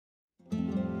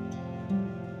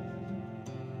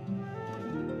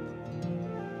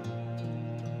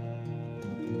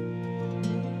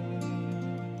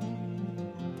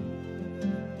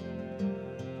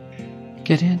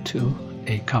Get into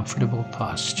a comfortable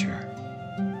posture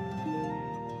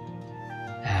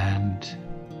and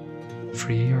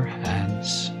free your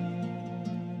hands.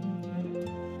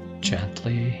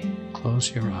 Gently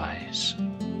close your eyes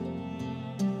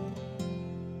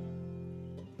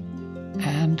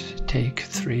and take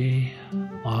 3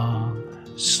 long,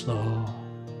 slow,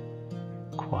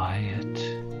 quiet,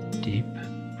 deep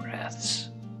breaths.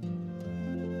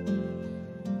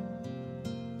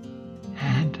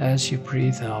 And as you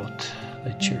breathe out,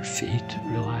 let your feet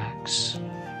relax,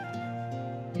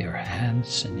 your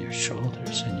hands and your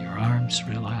shoulders and your arms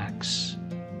relax,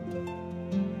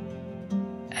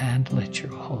 and let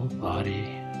your whole body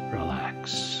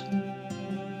relax.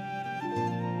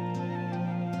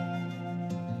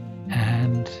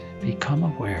 And become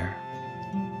aware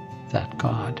that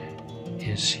God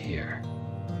is here.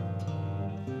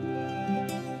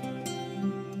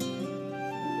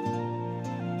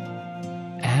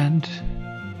 And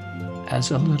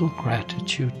as a little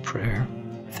gratitude prayer,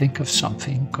 think of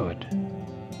something good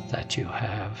that you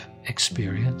have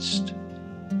experienced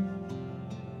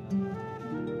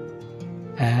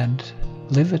and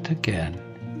live it again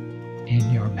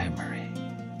in your memory.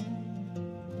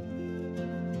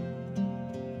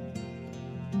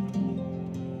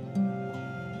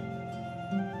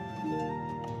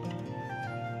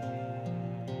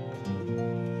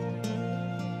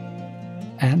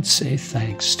 And say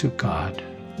thanks to God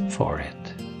for it.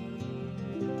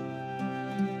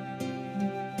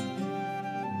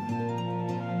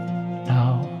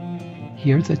 Now,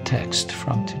 hear the text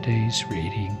from today's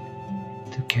reading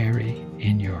to carry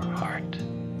in your heart.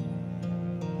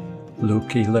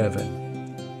 Luke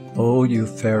 11. O you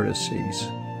Pharisees,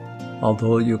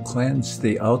 although you cleanse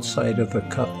the outside of the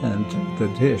cup and the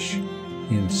dish,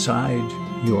 inside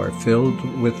you are filled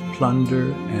with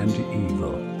plunder and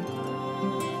evil.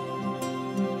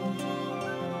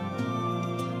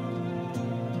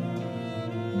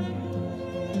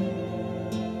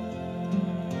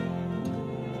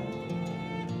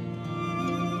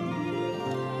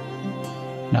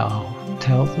 Now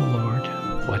tell the Lord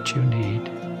what you need.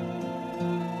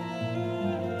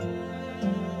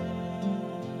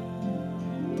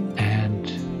 And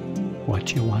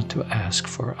what you want to ask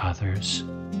for others.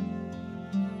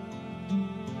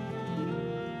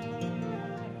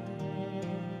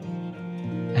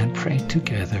 And pray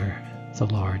together the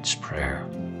Lord's Prayer.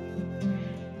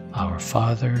 Our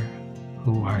Father,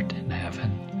 who art in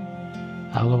heaven,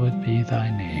 hallowed be thy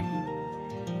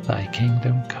name. Thy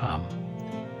kingdom come.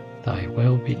 Thy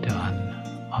will be done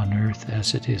on earth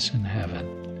as it is in heaven.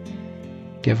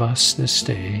 Give us this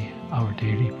day our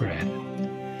daily bread,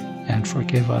 and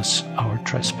forgive us our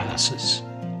trespasses,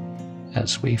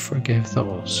 as we forgive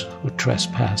those who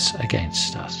trespass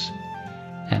against us.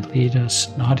 And lead us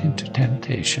not into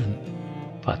temptation,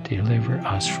 but deliver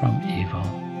us from evil.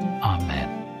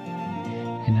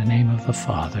 Amen. In the name of the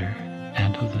Father,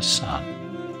 and of the Son,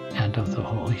 and of the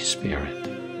Holy Spirit.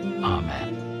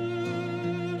 Amen.